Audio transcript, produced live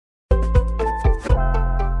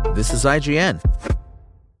This is IGN.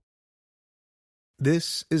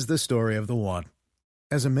 This is the story of the one.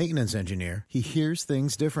 As a maintenance engineer, he hears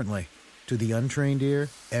things differently. To the untrained ear,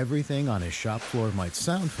 everything on his shop floor might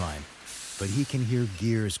sound fine, but he can hear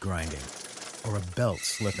gears grinding or a belt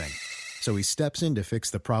slipping. So he steps in to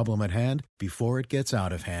fix the problem at hand before it gets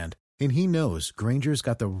out of hand. And he knows Grainger's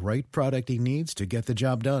got the right product he needs to get the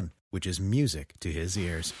job done, which is music to his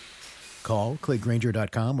ears. Call, click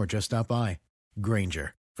Grainger.com, or just stop by.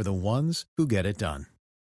 Grainger, for the ones who get it done.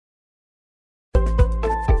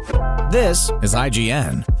 This is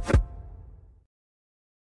IGN.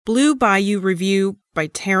 Blue Bayou Review by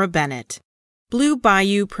Tara Bennett. Blue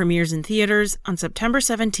Bayou premieres in theaters on September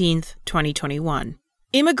 17th, 2021.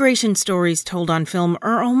 Immigration stories told on film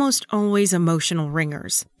are almost always emotional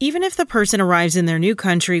ringers. Even if the person arrives in their new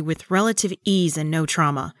country with relative ease and no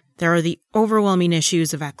trauma, there are the overwhelming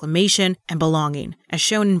issues of acclimation and belonging, as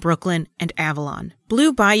shown in Brooklyn and Avalon.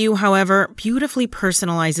 Blue Bayou, however, beautifully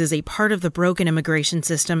personalizes a part of the broken immigration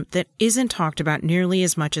system that isn't talked about nearly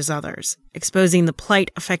as much as others, exposing the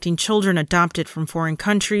plight affecting children adopted from foreign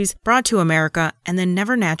countries, brought to America, and then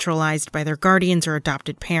never naturalized by their guardians or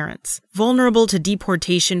adopted parents. Vulnerable to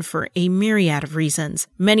deportation for a myriad of reasons,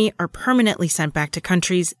 many are permanently sent back to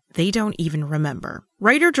countries they don't even remember.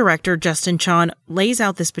 Writer-director Justin Chon lays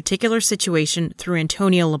out this particular situation through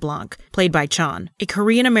Antonio LeBlanc, played by Chon, a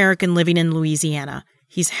Korean-American living in Louisiana.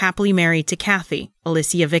 He's happily married to Kathy,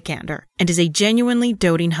 Alicia Vikander, and is a genuinely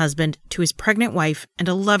doting husband to his pregnant wife and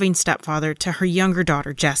a loving stepfather to her younger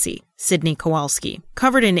daughter, Jessie, Sydney Kowalski.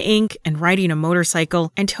 Covered in ink and riding a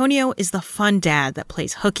motorcycle, Antonio is the fun dad that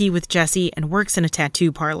plays hooky with Jessie and works in a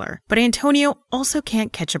tattoo parlor. But Antonio also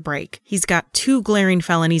can't catch a break. He's got 2 glaring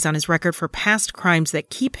felonies on his record for past crimes that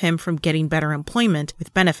keep him from getting better employment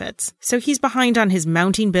with benefits. So he's behind on his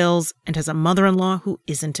mounting bills and has a mother-in-law who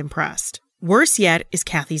isn't impressed. Worse yet is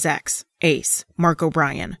Kathy's ex, Ace, Mark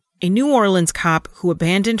O'Brien, a New Orleans cop who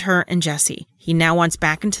abandoned her and Jessie. He now wants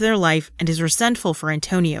back into their life and is resentful for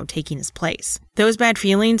Antonio taking his place. Those bad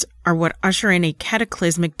feelings are what usher in a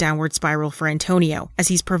cataclysmic downward spiral for Antonio, as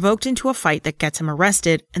he's provoked into a fight that gets him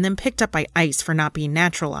arrested and then picked up by ICE for not being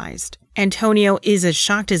naturalized. Antonio is as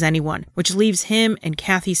shocked as anyone, which leaves him and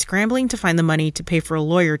Kathy scrambling to find the money to pay for a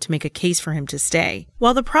lawyer to make a case for him to stay.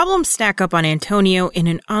 While the problems stack up on Antonio in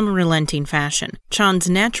an unrelenting fashion, Chon's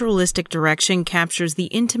naturalistic direction captures the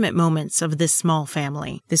intimate moments of this small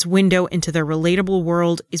family. This window into their relatable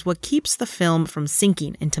world is what keeps the film from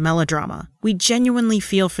sinking into melodrama. We genuinely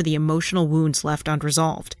feel for the emotional wounds left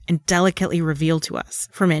unresolved and delicately revealed to us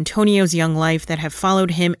from Antonio's young life that have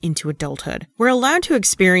followed him into adulthood. We're allowed to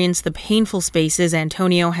experience the painful spaces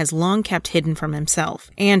Antonio has long kept hidden from himself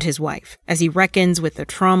and his wife, as he reckons with the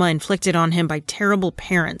trauma inflicted on him by terrible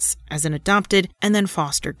parents as an adopted and then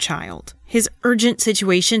fostered child. His urgent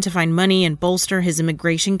situation to find money and bolster his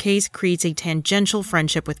immigration case creates a tangential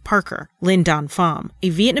friendship with Parker, Linh Dan Pham, a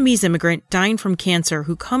Vietnamese immigrant dying from cancer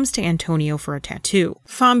who comes to Antonio for a tattoo.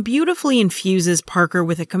 Pham beautifully infuses Parker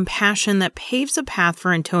with a compassion that paves a path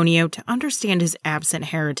for Antonio to understand his absent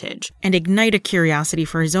heritage and ignite a curiosity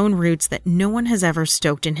for his own roots that no one has ever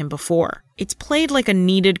stoked in him before. It's played like a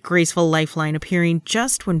needed, graceful lifeline appearing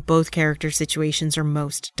just when both character situations are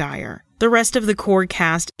most dire. The rest of the core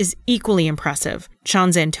cast is equally impressive.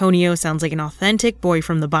 Chon's Antonio sounds like an authentic boy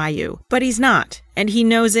from the Bayou, but he's not, and he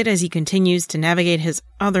knows it as he continues to navigate his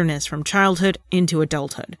otherness from childhood into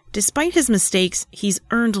adulthood. Despite his mistakes, he's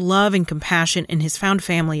earned love and compassion in his found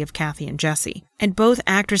family of Kathy and Jessie, and both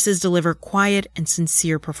actresses deliver quiet and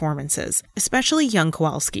sincere performances, especially young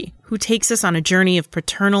Kowalski, who takes us on a journey of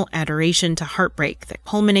paternal adoration to heartbreak that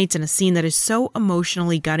culminates in a scene that is so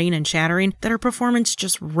emotionally gutting and shattering that her performance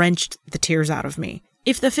just wrenched the tears out of me.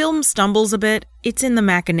 If the film stumbles a bit, it's in the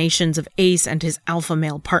machinations of Ace and his alpha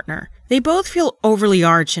male partner. They both feel overly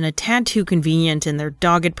arch and a tad too convenient in their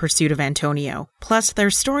dogged pursuit of Antonio. Plus, their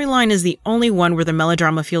storyline is the only one where the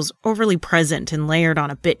melodrama feels overly present and layered on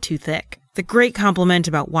a bit too thick. The great compliment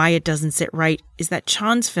about why it doesn't sit right is that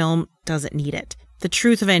Chon's film doesn't need it. The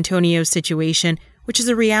truth of Antonio's situation, which is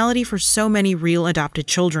a reality for so many real adopted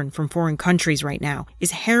children from foreign countries right now,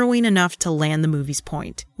 is harrowing enough to land the movie's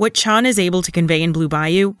point. What Chon is able to convey in Blue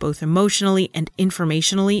Bayou, both emotionally and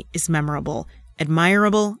informationally, is memorable,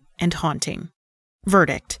 admirable, and haunting.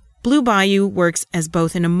 Verdict. Blue Bayou works as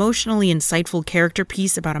both an emotionally insightful character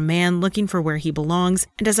piece about a man looking for where he belongs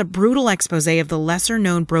and as a brutal expose of the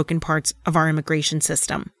lesser-known broken parts of our immigration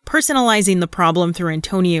system. Personalizing the problem through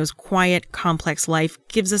Antonio's quiet, complex life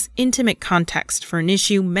gives us intimate context for an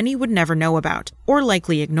issue many would never know about, or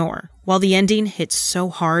likely ignore. While the ending hits so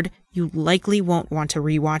hard, you likely won't want to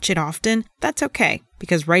rewatch it often. That's okay.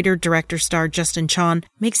 because writer-director-star Justin Chon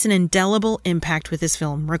makes an indelible impact with his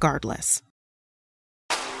film regardless.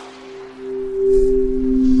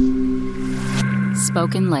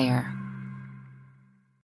 Spoken Layer.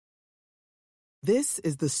 This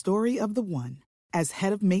is the story of the one. As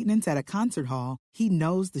head of maintenance at a concert hall, he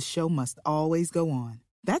knows the show must always go on.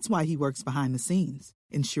 That's why he works behind the scenes,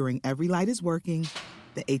 ensuring every light is working,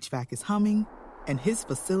 the HVAC is humming, and his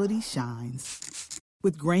facility shines.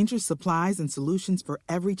 With Grainger's supplies and solutions for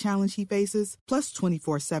every challenge he faces, plus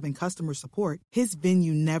 24/7 customer support, his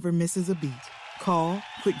venue never misses a beat. Call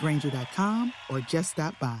quickgrainger.com or just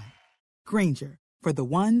stop by. Grainger, for the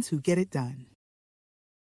ones who get it done.